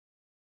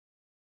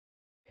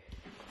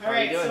All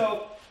right,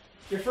 so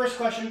your first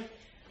question.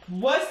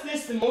 Was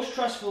this the most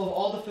stressful of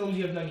all the films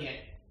you have done yet?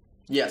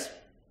 Yes.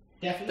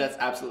 Definitely? That's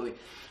absolutely,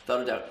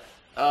 without a doubt.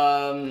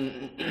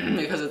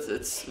 Because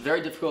it's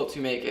very difficult to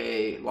make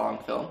a long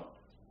film.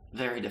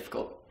 Very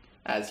difficult,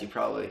 as you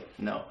probably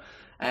know.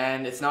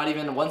 And it's not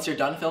even, once you're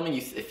done filming,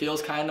 it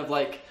feels kind of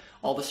like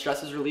all the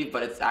stress is relieved,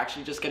 but it's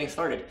actually just getting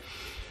started.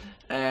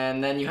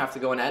 And then you have to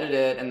go and edit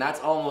it, and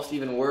that's almost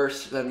even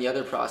worse than the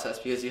other process,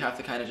 because you have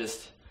to kind of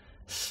just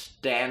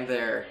stand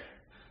there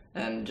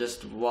and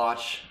just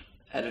watch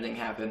editing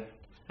happen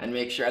and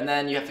make sure, and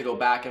then you have to go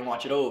back and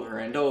watch it over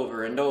and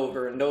over and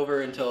over and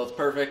over until it's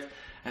perfect,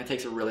 and it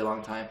takes a really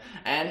long time.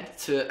 And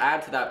to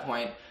add to that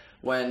point,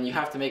 when you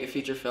have to make a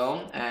feature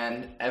film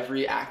and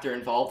every actor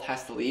involved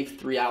has to leave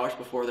 3 hours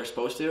before they're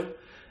supposed to,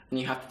 and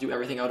you have to do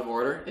everything out of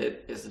order,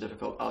 it is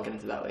difficult. I'll get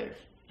into that later.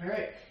 All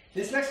right.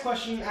 This next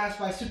question asked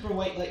by Super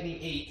White Lightning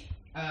 8.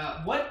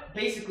 What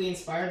basically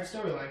inspired the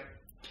storyline?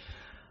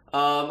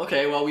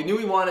 Okay, well, we knew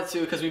we wanted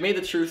to, because we made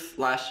The Truth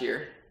last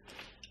year,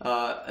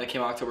 and it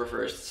came October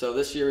 1st. So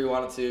this year we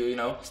wanted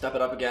to, step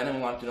it up again, and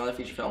we wanted to do another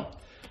feature film.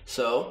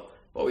 So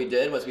what we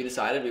did was we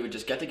decided we would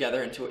just get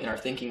together in our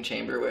thinking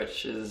chamber,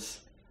 which is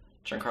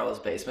Giancarlo's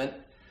basement.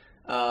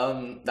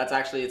 It's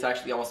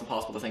actually almost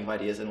impossible to think of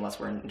ideas unless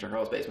we're in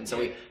Giancarlo's basement. So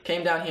we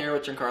came down here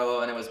with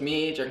Giancarlo, and it was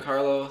me,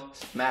 Giancarlo,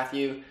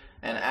 Matthew,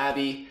 and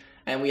Abby,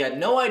 and we had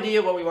no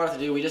idea what we wanted to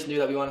do. We just knew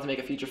that we wanted to make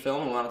a feature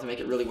film, and we wanted to make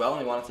it really well,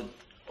 and we wanted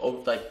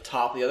to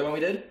top the other one we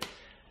did.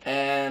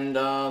 And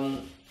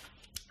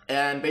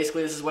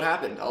basically this is what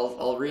happened.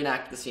 I'll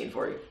reenact the scene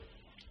for you.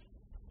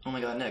 Oh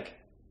my god, Nick.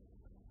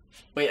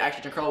 Wait,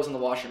 actually Giancarlo was in the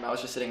washroom. I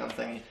was just sitting on the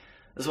thing.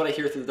 This is what I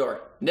hear through the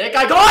door. Nick,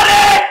 I got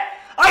it!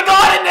 I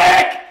got it,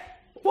 Nick!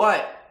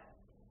 What?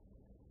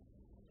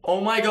 Oh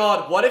my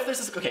god, what if there's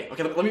this, okay,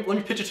 let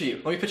me pitch it to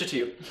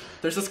you.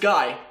 There's this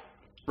guy,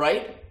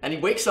 right? And he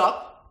wakes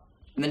up,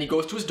 and then he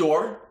goes to his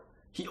door,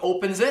 he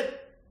opens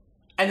it,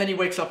 and then he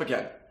wakes up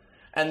again.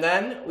 And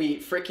then we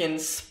freaking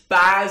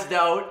spazzed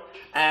out,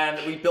 and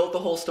we built the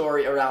whole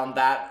story around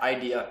that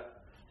idea.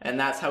 And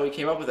that's how we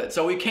came up with it.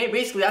 So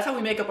basically, that's how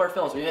we make up our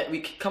films.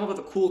 We come up with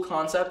a cool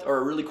concept or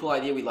a really cool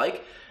idea we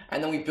like,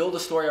 and then we build a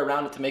story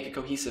around it to make it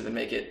cohesive and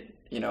make it,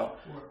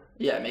 work.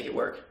 Yeah, make it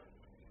work.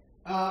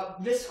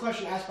 This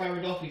question asked by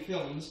Rodolphe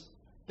Films,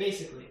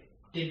 basically,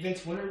 did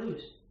Vince win or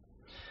lose?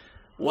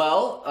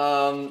 Well,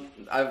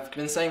 I've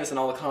been saying this in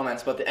all the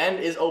comments, but the end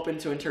is open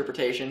to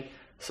interpretation,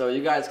 so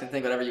you guys can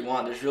think whatever you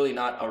want. There's really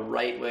not a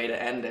right way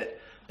to end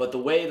it. But the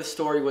way the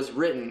story was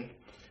written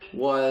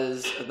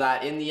was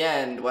that in the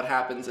end, what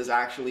happens is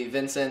actually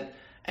Vincent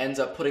ends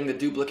up putting the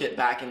duplicate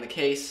back in the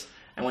case,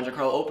 and when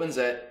Giancarlo opens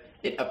it,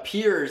 it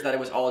appears that it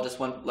was all just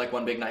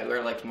one big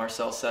nightmare, like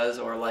Marcel says,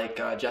 or like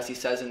Jesse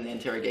says in the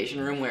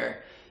interrogation room,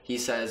 where he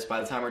says,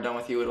 by the time we're done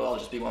with you, it'll all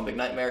just be one big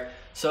nightmare.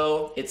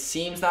 So it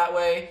seems that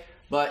way,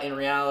 but in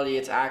reality,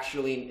 it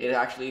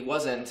actually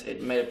wasn't.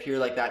 It may appear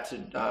like that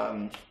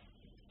to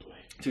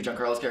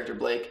Giancarlo's character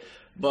Blake,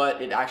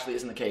 but it actually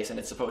isn't the case, and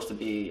it's supposed to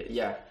be,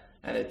 yeah,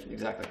 and it,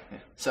 exactly. Yeah.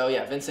 So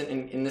yeah, Vincent,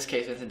 in this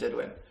case, Vincent did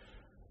win.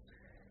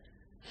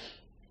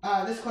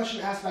 This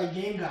question asked by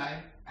Game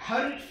Guy.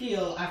 How did it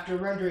feel after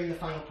rendering the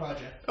final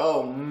project?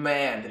 Oh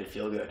man, did it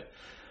feel good.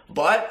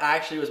 But I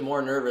actually was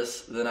more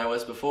nervous than I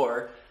was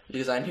before,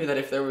 because I knew that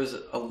if there was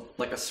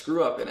a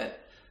screw up in it,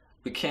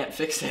 we can't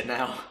fix it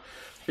now.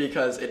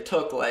 Because it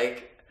took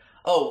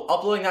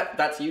uploading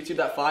that to YouTube,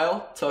 that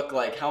file, took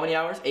how many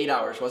hours? 8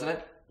 hours, wasn't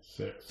it?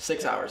 6.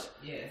 6 hours.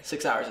 Yeah.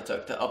 6 hours it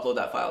took to upload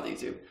that file to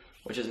YouTube,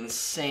 which is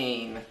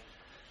insane.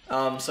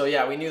 So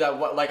yeah, we knew that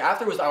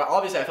afterwards,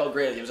 obviously I felt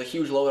great. It was a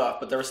huge load off,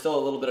 but there was still a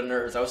little bit of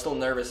nerves. I was still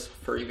nervous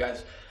for you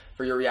guys,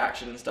 for your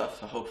reaction and stuff.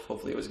 So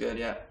hopefully it was good,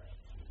 yeah.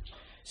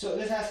 So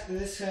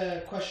this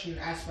question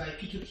asked by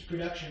P2P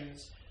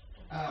Productions.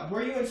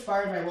 Were you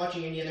inspired by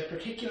watching any other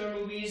particular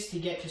movies to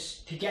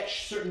get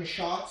certain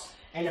shots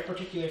and a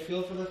particular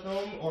feel for the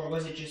film, or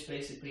was it just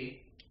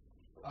basically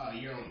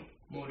your own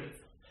motive,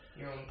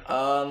 your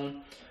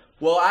own?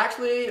 Well,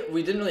 actually,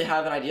 we didn't really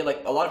have an idea.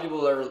 A lot of people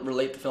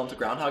relate the film to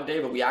Groundhog Day,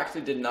 but we actually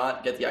did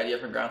not get the idea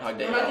from Groundhog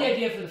Day. Well, not the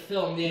idea for the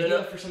film, the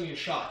idea for some of your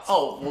shots.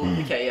 Oh, well,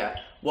 okay,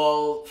 yeah.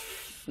 Well,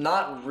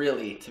 not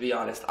really, to be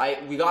honest. I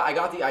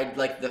got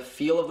the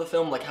feel of the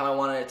film, how I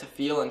wanted it to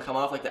feel and come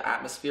off, the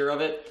atmosphere of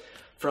it,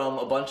 from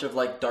a bunch of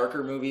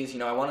darker movies.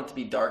 I want it to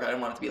be dark. I didn't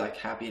want it to be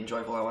happy and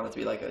joyful. I want it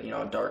to be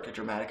a dark,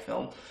 dramatic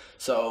film.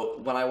 So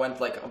when I went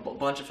a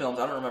bunch of films,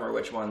 I don't remember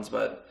which ones,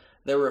 but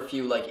there were a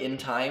few In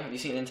Time. Have you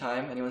seen In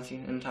Time? Anyone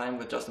seen In Time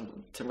with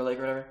Justin Timberlake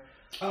or whatever?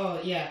 Oh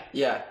yeah.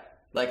 Yeah,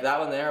 that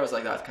one there. I was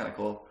that's kind of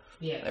cool.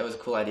 Yeah. It was a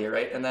cool idea,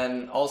 right? And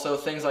then also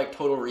things like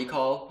Total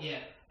Recall. Yeah.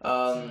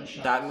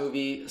 That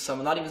movie.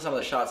 Not even some of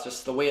the shots,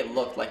 just the way it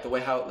looked, the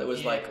way how it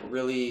was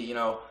really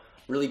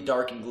really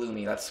dark and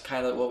gloomy. That's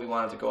kind of what we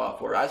wanted to go off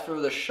for. As for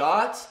the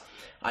shots,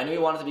 I knew we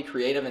wanted to be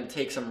creative and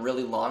take some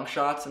really long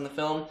shots in the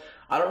film.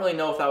 I don't really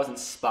know if that was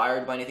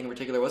inspired by anything in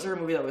particular. Was there a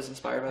movie that was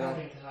inspired by that?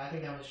 I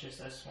think that was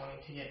just us wanting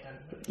to get done.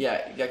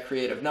 Yeah, get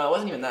creative. No, it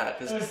wasn't even that,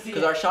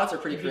 because our shots are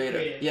pretty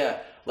creative. Yeah,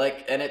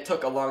 Like, and it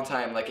took a long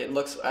time. Like, it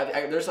looks.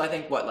 There's I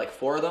think what, like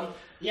 4 of them.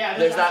 Yeah,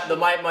 There's that.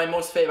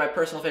 My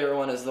personal favorite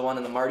one is the one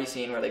in the Marty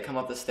scene where they come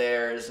up the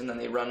stairs and then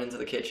they run into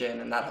the kitchen,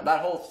 and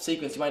that whole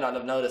sequence you might not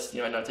have noticed.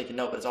 You might not take a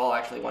note, but it's all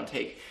actually one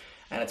take,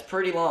 and it's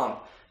pretty long.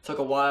 It took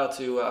a while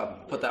to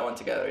put that one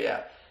together.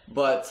 Yeah,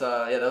 but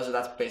yeah,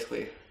 that's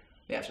basically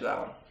the answer to that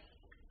one.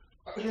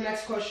 The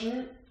next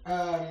question.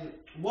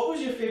 What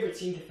was your favorite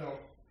scene to film?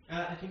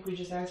 I think we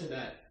just answered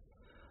that.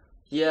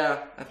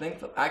 Yeah, I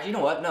think actually, you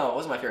know what? No, it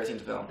wasn't my favorite scene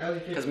to film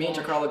because me and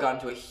Giancarlo got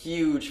into a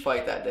huge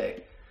fight that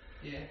day.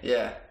 Yeah.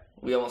 Yeah,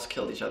 we almost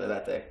killed each other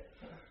that day.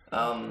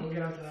 We'll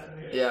get onto that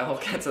later. Yeah, we'll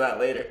get to that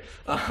later.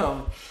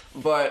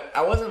 But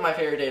that wasn't my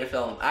favorite day to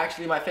film.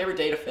 Actually, my favorite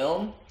day to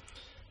film,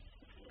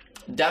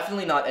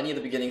 definitely not any of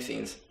the beginning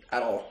scenes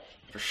at all,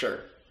 for sure.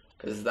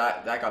 Because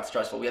that got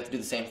stressful. We had to do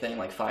the same thing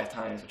like 5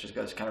 times, which is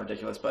kind of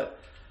ridiculous. But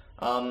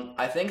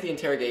I think the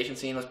interrogation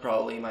scene was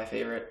probably my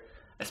favorite,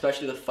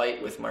 especially the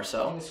fight with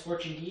Marcel. In the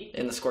scorching heat?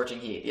 In the scorching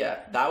heat, yeah.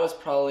 That was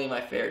probably my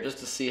favorite, just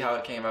to see how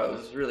it came out. It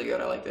was really good.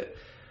 I liked it.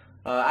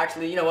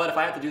 Actually, you know what? If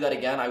I had to do that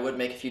again, I would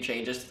make a few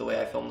changes to the way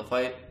I filmed the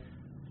fight.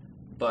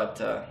 But,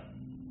 yeah,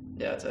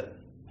 that's it.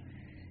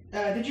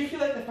 Did you feel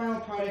like the final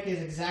product is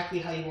exactly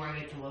how you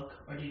wanted it to look?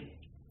 Or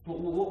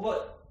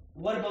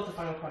what about the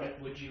final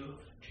product would you have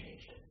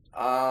changed?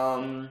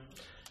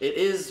 It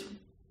is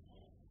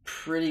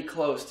pretty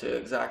close to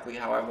exactly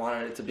how I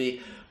wanted it to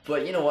be.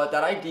 But you know what?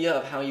 That idea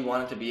of how you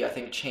want it to be, I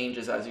think,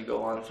 changes as you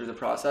go on through the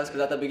process.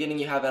 Because at the beginning,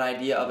 you have an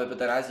idea of it, but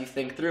then as you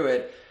think through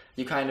it,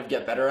 you kind of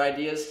get better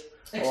ideas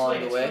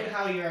along the way. Explain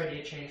how your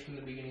idea changed from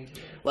the beginning to the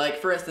end. Like,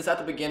 for instance, at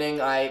the beginning,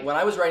 when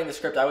I was writing the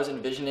script, I was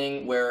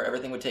envisioning where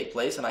everything would take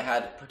place, and I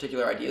had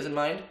particular ideas in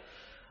mind.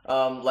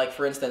 Like,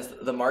 for instance,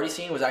 the Marty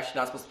scene was actually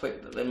not supposed to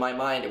play, in my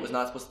mind, it was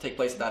not supposed to take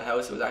place at that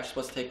house. It was actually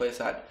supposed to take place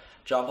at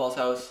John Paul's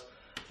house.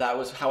 That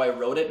was how I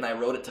wrote it, and I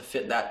wrote it to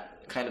fit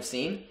that kind of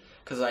scene,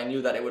 because I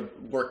knew that it would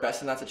work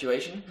best in that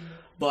situation. Mm-hmm.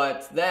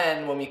 But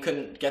then, when we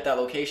couldn't get that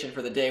location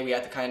for the day, we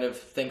had to kind of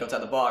think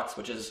outside the box,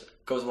 which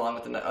goes along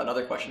with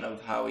another question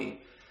of how we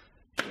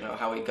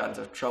got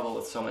into trouble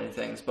with so many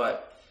things.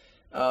 But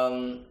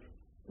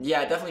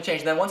yeah, it definitely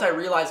changed. And then once I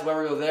realized when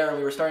we were there and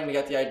we were starting to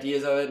get the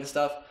ideas of it and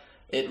stuff,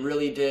 it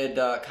really did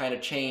kind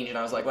of change. And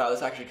I was like, wow,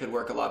 this actually could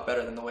work a lot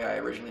better than the way I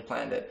originally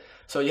planned it.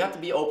 So you have to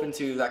be open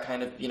to that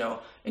kind of,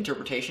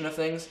 interpretation of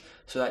things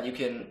so that you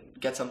can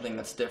get something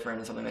that's different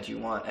and something that you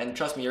want. And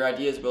trust me, your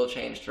ideas will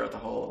change throughout the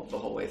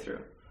whole way through.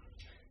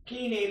 Can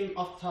you name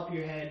off the top of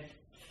your head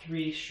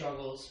 3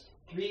 struggles,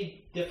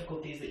 3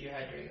 difficulties that you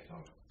had during the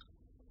film?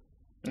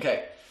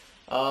 Okay.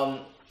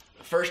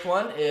 First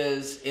one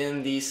is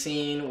in the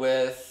scene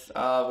with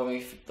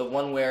the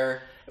one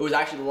where it was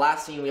actually the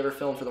last scene we ever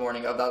filmed for the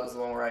morning of. That was the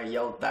one where I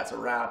yelled, "That's a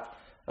wrap."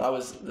 That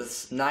was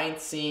this 9th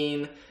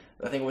scene.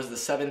 I think it was the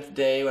 7th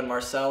day when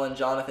Marcel and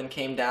Jonathan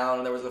came down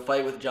and there was a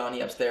fight with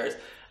Johnny upstairs.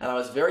 And I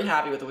was very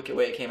happy with the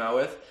way it came out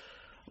with.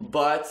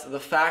 But the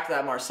fact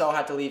that Marcel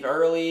had to leave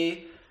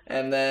early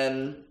and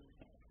then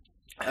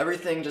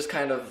everything just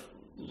kind of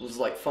was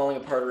like falling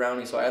apart around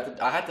me. So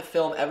I had to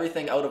film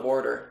everything out of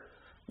order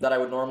that I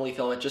would normally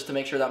film it, just to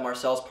make sure that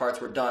Marcel's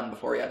parts were done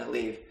before he had to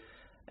leave.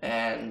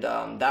 And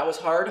that was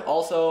hard.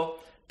 Also,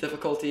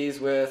 difficulties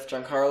with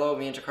Giancarlo.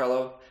 Me and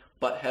Giancarlo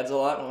butt heads a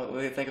lot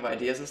when we think of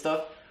ideas and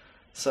stuff.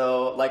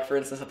 So, like, for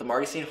instance, at the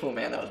Marty scene, oh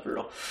man, that was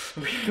brutal.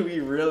 We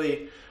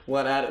really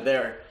went at it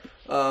there.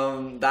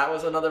 That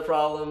was another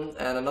problem.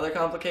 And another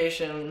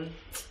complication,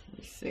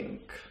 I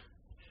think,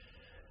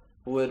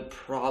 would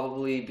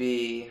probably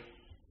be...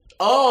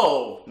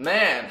 Oh,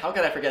 man, how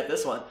could I forget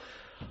this one?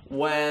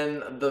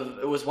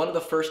 It was one of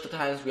the first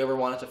times we ever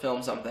wanted to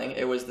film something.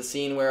 It was the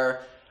scene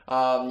where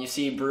you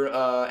see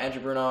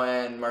Andrew Bruno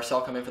and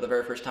Marcel come in for the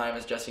very first time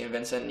as Jesse and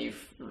Vincent,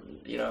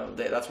 and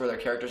that's where their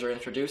characters are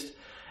introduced.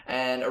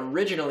 And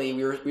originally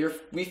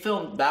we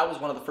filmed, that was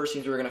one of the first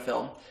scenes we were going to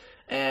film,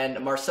 and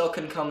Marcel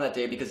couldn't come that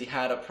day because he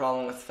had a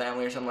problem with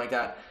family or something like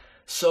that.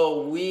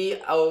 So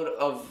we, out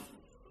of,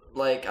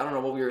 like, I don't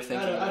know what we were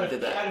thinking when we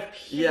did that.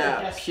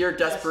 Pure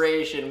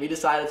desperation. We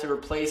decided to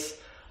replace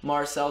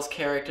Marcel's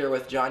character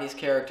with Johnny's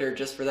character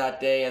just for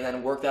that day, and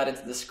then work that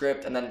into the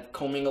script, and then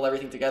commingle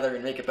everything together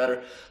and make it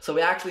better. So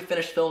we actually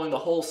finished filming the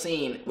whole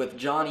scene with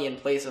Johnny in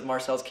place of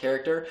Marcel's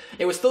character.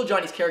 It was still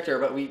Johnny's character,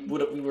 but we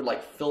would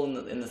like fill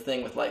in the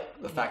thing with like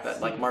the fact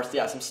that like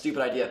some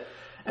stupid idea,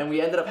 and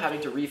we ended up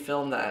having to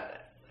refilm that.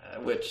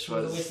 Which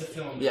was a waste of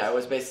film. Yeah, it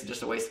was basically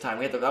just a waste of time.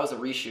 That was a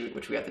reshoot,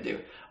 which we had to do.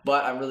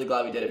 But I'm really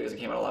glad we did it because it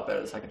came out a lot better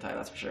the second time,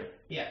 that's for sure.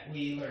 Yeah,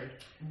 we learned.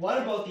 What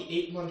about the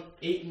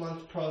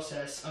 8-month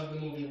process of the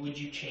movie would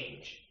you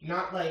change?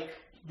 Not like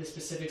the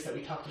specifics that we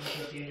talked about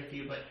throughout the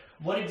interview, but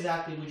what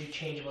exactly would you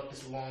change about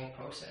this long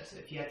process?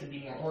 If you had to be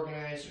more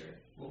organized, or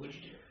what would you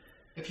do?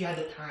 If you had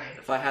the time.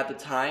 If I had the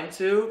time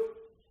to,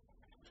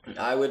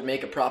 I would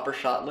make a proper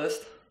shot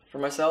list for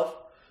myself,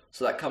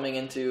 so that coming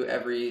into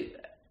every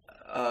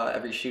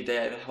shoot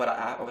day,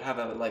 I would have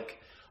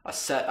a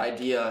set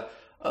idea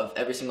of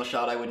every single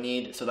shot I would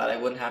need, so that I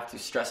wouldn't have to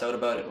stress out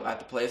about it at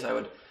the place. I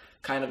would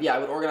kind of, I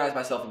would organize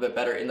myself a bit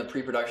better in the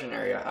pre-production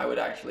area. I would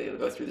actually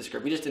go through the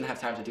script. We just didn't have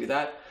time to do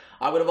that.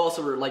 I would have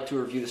also liked to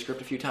review the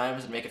script a few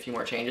times and make a few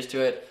more changes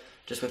to it,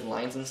 just with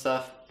lines and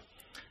stuff.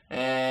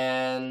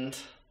 And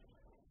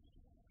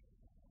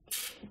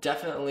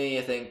definitely,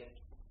 I think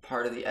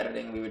part of the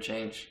editing we would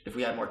change if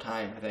we had more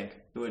time. I think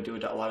we would do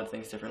a lot of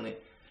things differently.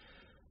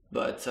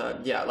 But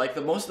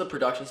like most of the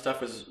production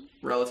stuff was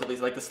relatively,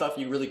 like the stuff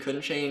you really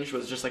couldn't change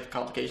was just like the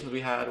complications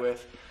we had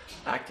with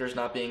actors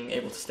not being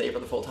able to stay for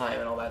the full time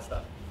and all that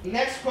stuff.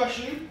 Next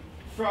question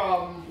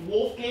from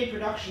Wolfgate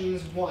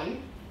Productions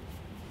 1.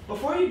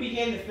 Before you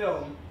began the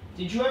film,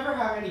 did you ever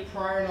have any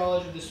prior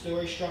knowledge of the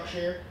story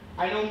structure?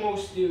 I know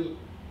most do,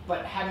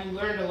 but have you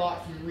learned a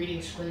lot from reading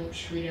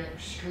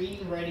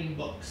screenwriting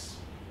books?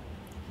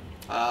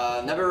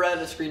 Never read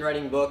a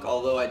screenwriting book,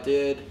 although I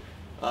did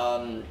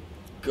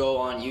go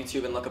on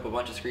YouTube and look up a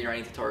bunch of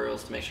screenwriting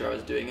tutorials to make sure I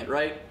was doing it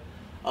right.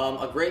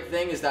 A great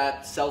thing is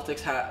that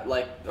Celtics I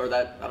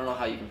don't know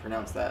how you can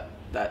pronounce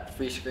that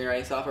free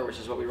screenwriting software, which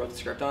is what we wrote the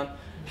script on,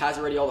 has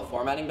already all the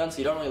formatting done, so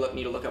you don't really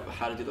need to look up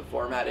how to do the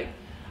formatting.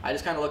 I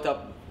just kind of looked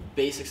up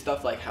basic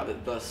stuff like how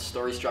the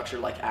story structure,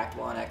 like Act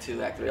 1, Act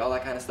 2, Act 3, all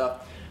that kind of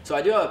stuff. So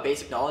I do have a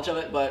basic knowledge of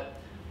it, but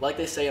like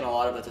they say in a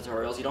lot of the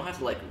tutorials, you don't have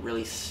to like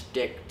really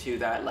stick to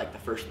that. Like the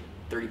first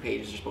 30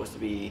 pages are supposed to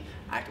be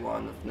Act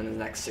 1, and then the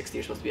next 60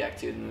 are supposed to be Act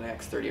 2, and the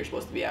next 30 are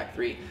supposed to be Act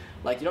 3.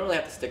 Like you don't really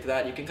have to stick to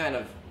that. You can kind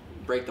of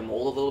break the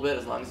mold a little bit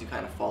as long as you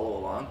kind of follow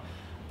along.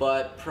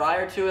 But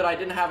prior to it, I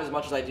didn't have as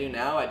much as I do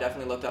now. I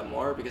definitely looked up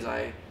more because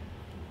I'm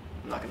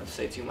not going to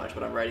say too much,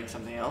 but I'm writing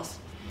something else.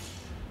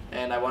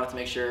 And I wanted to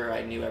make sure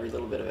I knew every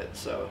little bit of it.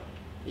 So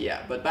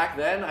yeah, but back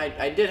then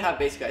I did have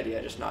basic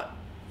idea, just not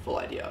full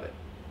idea of it.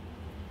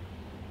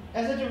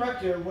 As a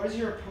director, what is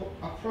your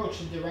approach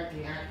to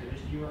directing actors?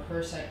 Do you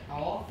rehearse at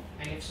all?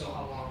 And if so,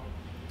 how long?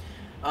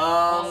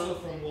 Also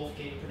from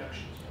Wolfgate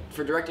Productions.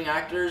 For directing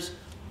actors,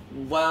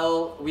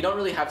 well, we don't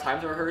really have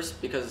time to rehearse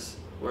because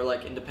we're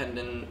like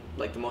independent,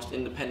 like the most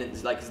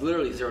independent, like it's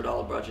literally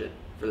 $0 budget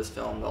for this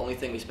film. The only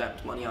thing we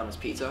spent money on was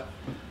pizza.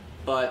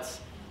 But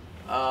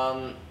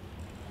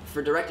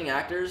for directing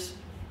actors,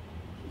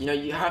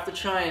 you have to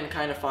try and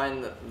kind of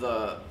find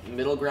the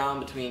middle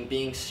ground between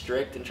being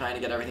strict and trying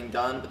to get everything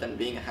done, but then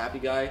being a happy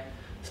guy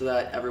so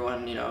that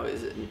everyone,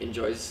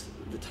 enjoys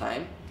the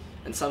time.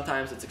 And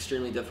sometimes it's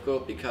extremely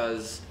difficult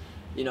because,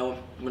 when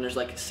there's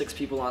like 6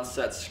 people on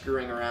set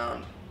screwing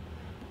around,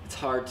 it's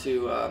hard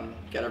to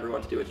get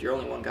everyone to do it. You're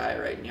only one guy,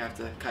 right? And you have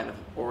to kind of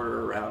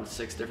order around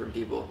 6 different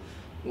people.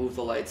 Move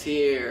the lights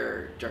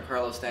here,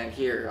 Giancarlo stand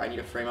here, I need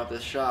to frame up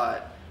this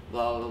shot,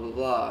 blah, blah, blah,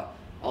 blah.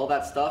 All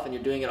that stuff, and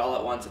you're doing it all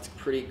at once. It's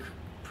pretty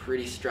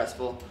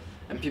stressful,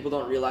 and people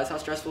don't realize how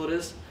stressful it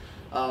is.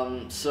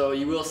 So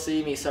you will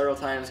see me several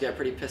times get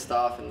pretty pissed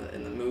off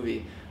in the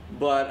movie,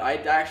 but I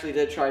actually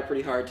did try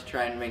pretty hard to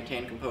try and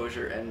maintain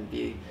composure and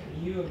be.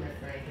 You and my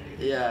friend.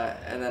 Yeah,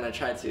 and then I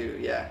tried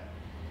to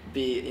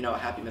be a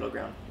happy middle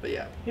ground. But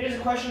yeah. Here's a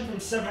question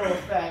from several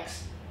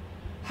effects.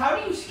 How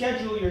do you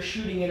schedule your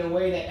shooting in a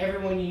way that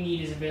everyone you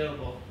need is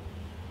available?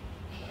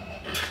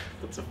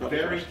 That's a funny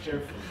Very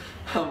question.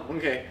 careful.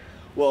 Okay.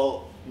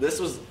 Well, this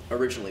was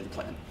originally the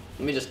plan.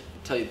 Let me just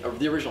tell you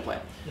the original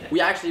plan. Yeah.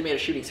 We actually made a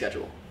shooting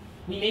schedule.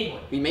 We made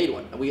one. We made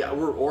one. We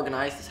were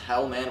organized as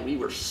hell, man. We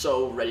were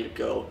so ready to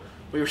go.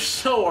 We were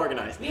so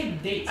organized. We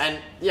had dates. And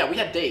yeah, we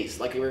had days.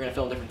 Like we were gonna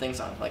film different things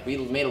on. Like we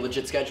made a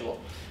legit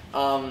schedule.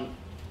 And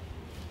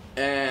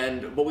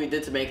what we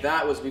did to make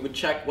that was we would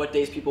check what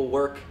days people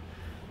work,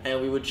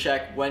 and we would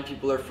check when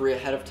people are free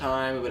ahead of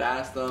time. We would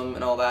ask them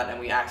and all that, and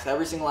we asked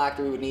every single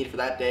actor we would need for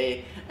that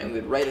day, and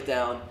we would write it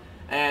down.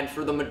 And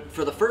for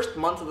the first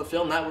month of the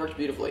film, that worked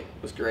beautifully.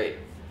 It was great.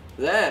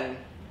 Then,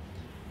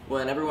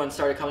 when everyone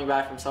started coming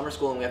back from summer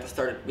school and we had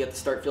to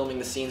start filming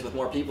the scenes with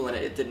more people in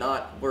it, it did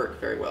not work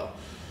very well.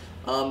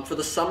 For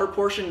the summer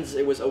portions,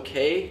 it was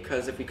okay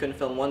because if we couldn't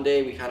film one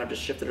day, we kind of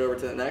just shifted it over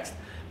to the next.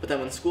 But then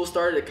when school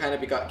started, it kind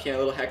of became a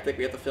little hectic.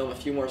 We had to film a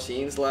few more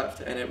scenes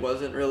left, and it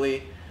wasn't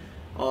really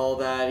all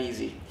that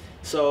easy.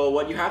 So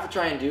what you have to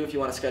try and do if you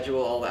want to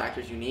schedule all the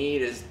actors you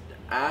need is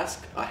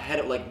ask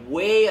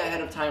way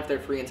ahead of time if they're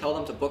free and tell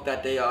them to book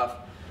that day off.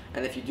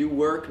 And if you do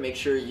work, make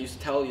sure you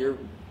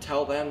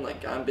tell them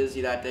like I'm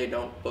busy that day,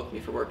 don't book me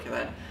for work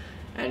then.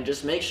 And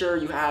just make sure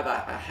you have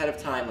ahead of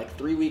time, like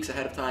 3 weeks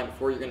ahead of time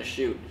before you're going to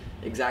shoot,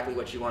 exactly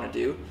what you want to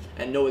do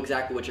and know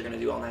exactly what you're going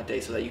to do on that day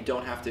so that you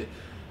don't have to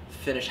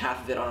finish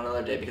half of it on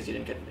another day because you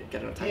didn't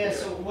get enough time to do it.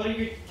 So what are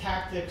your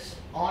tactics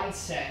on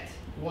set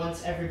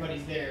once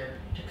everybody's there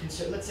to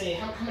consider? Let's say,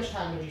 how much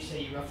time would you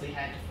say you roughly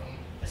had to film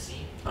a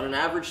scene? On an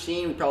average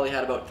scene, we probably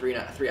had about 3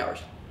 hours.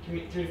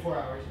 3 to 4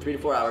 hours. 3 to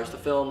 4 hours to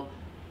film,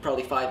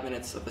 probably 5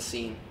 minutes of a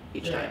scene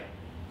each Right. time.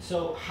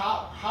 So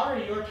how are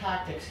your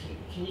tactics?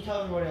 Can you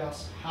tell everyone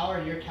else how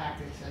are your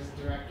tactics as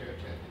a director to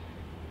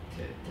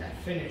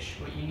finish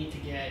what you need to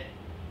get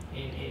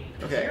in?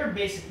 Because Okay. you're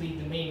basically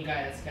the main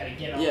guy that's got to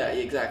get all. Yeah,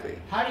 exactly.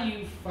 How do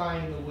you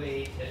find the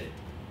way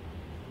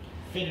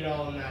to fit it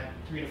all in that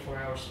 3 to 4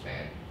 hour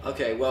span?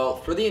 Okay, well,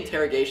 for the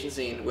interrogation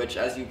scene, which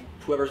as you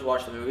whoever's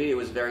watched the movie, it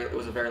was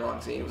a very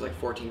long scene. It was like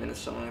 14 minutes,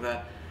 something like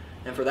that.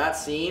 And for that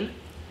scene,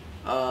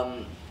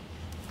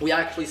 we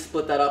actually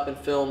split that up and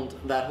filmed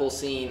that whole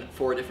scene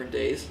 4 different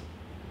days.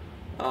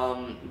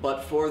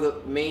 But for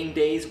the main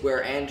days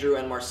where Andrew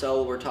and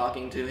Marcel were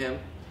talking to him,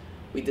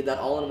 we did that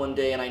all in one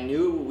day, and I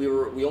knew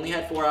we only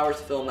had 4 hours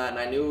to film that, and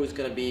I knew it was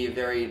going to be a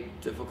very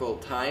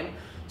difficult time.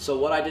 So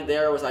what I did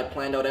there was I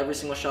planned out every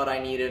single shot I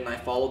needed, and I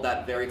followed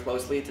that very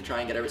closely to try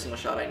and get every single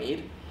shot I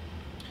need.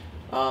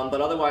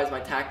 But otherwise,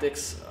 my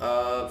tactics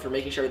for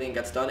making sure everything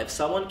gets done, if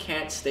someone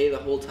can't stay the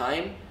whole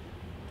time,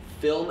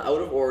 film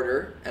out of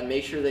order and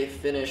make sure they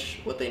finish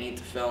what they need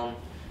to film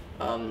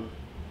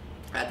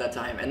at that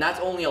time. And that's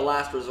only a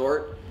last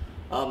resort.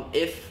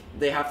 If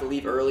they have to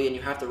leave early and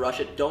you have to rush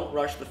it, don't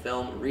rush the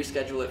film.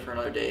 Reschedule it for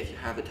another day if you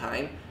have the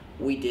time.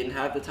 We didn't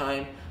have the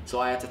time, so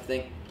I had to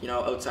think,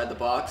 outside the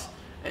box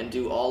and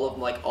do all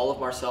of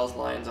Marcel's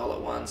lines all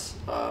at once.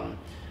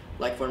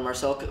 Like when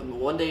Marcel,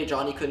 one day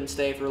Johnny couldn't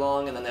stay for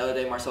long, and then the other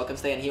day Marcel couldn't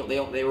stay, and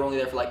they were only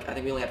there for I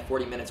think we only had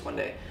 40 minutes one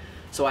day.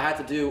 So I had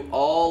to do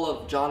all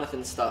of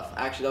Jonathan's stuff.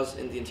 Actually, that was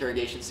in the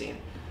interrogation scene.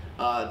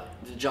 The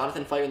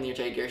Jonathan fight in the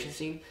interrogation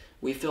scene,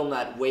 we filmed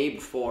that way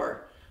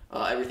before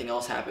everything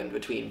else happened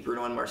between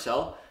Bruno and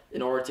Marcel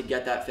in order to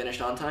get that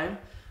finished on time.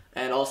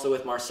 And also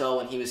with Marcel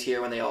when he was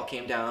here, when they all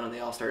came down and they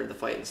all started the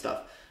fight and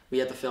stuff. We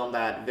had to film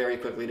that very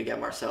quickly to get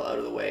Marcel out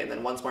of the way. And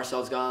then once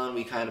Marcel's gone,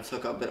 we kind of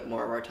took a bit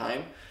more of our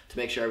time to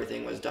make sure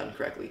everything was done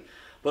correctly.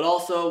 But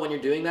also, when you're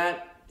doing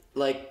that,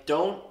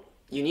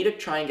 you need to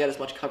try and get as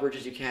much coverage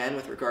as you can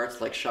with regards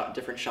to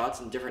different shots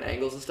and different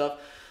angles and stuff.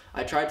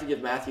 I tried to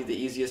give Matthew the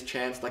easiest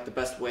chance, the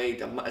best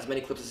way, as many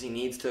clips as he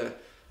needs to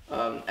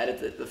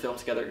edit the film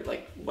together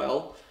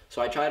well.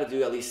 So I try to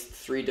do at least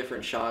 3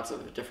 different shots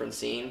of a different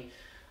scene.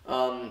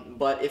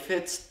 But if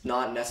it's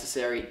not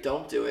necessary,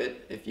 don't do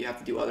it. If you have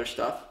to do other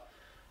stuff,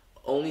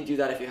 only do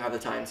that if you have the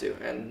time to,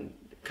 and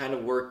kind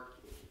of work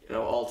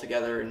all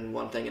together in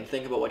one thing and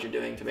think about what you're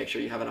doing to make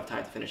sure you have enough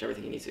time to finish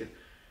everything you need to.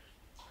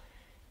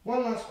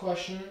 One last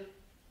question.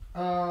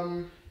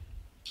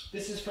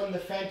 This is from the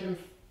Phantom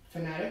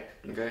Fanatic.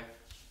 Okay.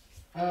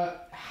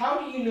 How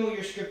do you know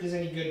your script is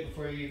any good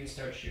before you even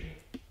start shooting?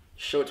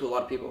 Show it to a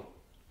lot of people.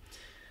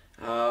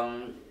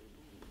 Well,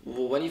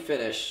 when you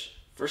finish,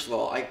 first of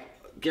all, I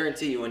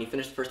guarantee you when you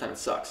finish the first time, it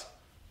sucks.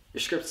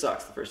 Your script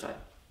sucks the first time.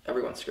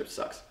 Everyone's script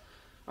sucks.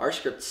 Our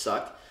script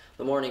sucked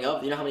the morning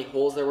of. You know how many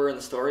holes there were in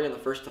the story in the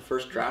first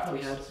draft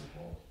we had?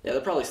 Yeah,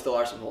 there probably still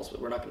are some holes,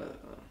 but we're not gonna.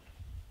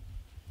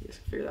 You guys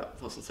can figure that out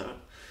with Wilson Sound.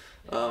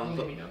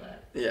 Only we know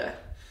that. Yeah.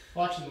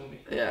 Watch the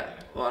movie. Yeah,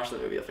 watch the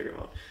movie. I'll figure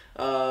them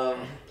out.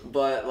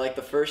 But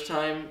the first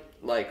time,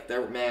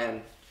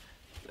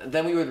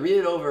 then we would read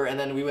it over, and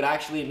then we would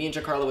actually, me and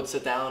Giancarlo would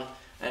sit down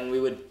and we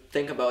would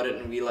think about it,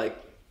 and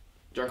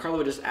Giancarlo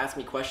would just ask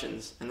me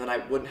questions, and then I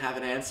wouldn't have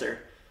an answer.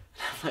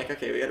 I'm like,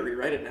 okay, we gotta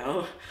rewrite it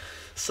now.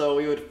 So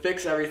we would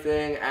fix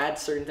everything, add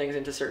certain things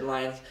into certain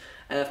lines.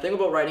 And the thing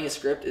about writing a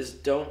script is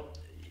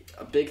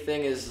a big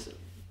thing is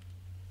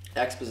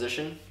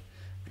exposition,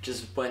 which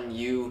is when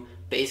you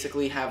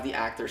basically have the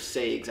actor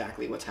say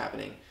exactly what's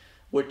happening,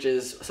 which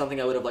is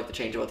something I would have liked to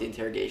change about the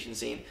interrogation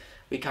scene.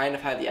 We kind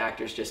of had the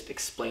actors just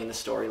explain the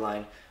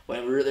storyline when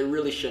it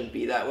really shouldn't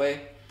be that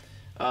way.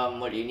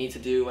 What you need to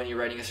do when you're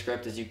writing a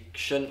script is you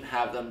shouldn't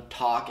have them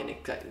talk and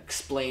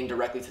explain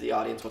directly to the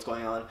audience what's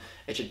going on.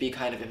 It should be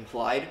kind of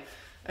implied.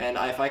 And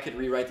if I could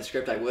rewrite the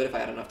script, I would. If I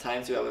had enough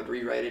time to, I would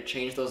rewrite it,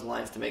 change those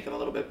lines to make them a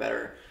little bit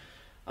better.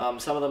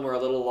 Some of them were a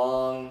little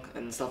long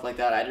and stuff like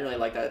that. I didn't really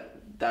like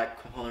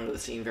that component of the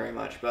scene very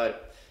much.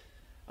 But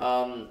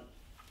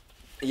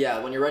yeah,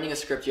 when you're writing a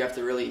script, you have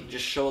to really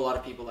just show a lot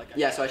of people.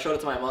 So I showed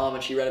it to my mom,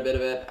 and she read a bit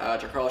of it.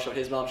 Giancarlo showed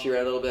his mom, she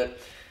read a little bit.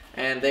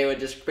 And they would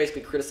just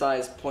basically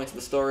criticize points of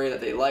the story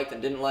that they liked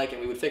and didn't like,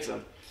 and we would fix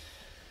them.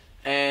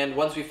 And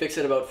once we fixed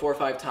it about 4 or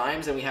 5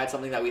 times and we had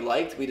something that we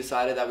liked, we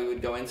decided that we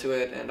would go into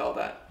it and all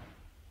that.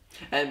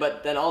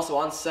 But then also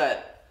on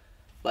set,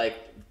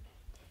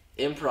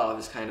 improv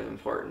is kind of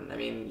important. I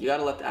mean, you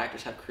gotta let the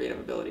actors have creative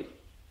ability.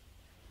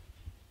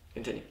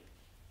 Continue.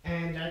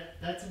 And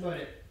that's about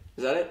it.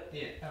 Is that it?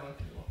 Yeah, that went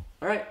pretty well.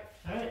 Alright.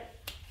 Alright.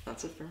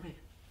 That's it for me.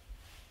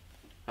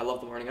 I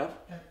love the morning of.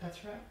 That's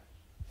a wrap.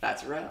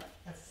 That's a wrap.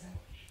 That's a sandwich.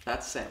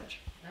 That's a sandwich.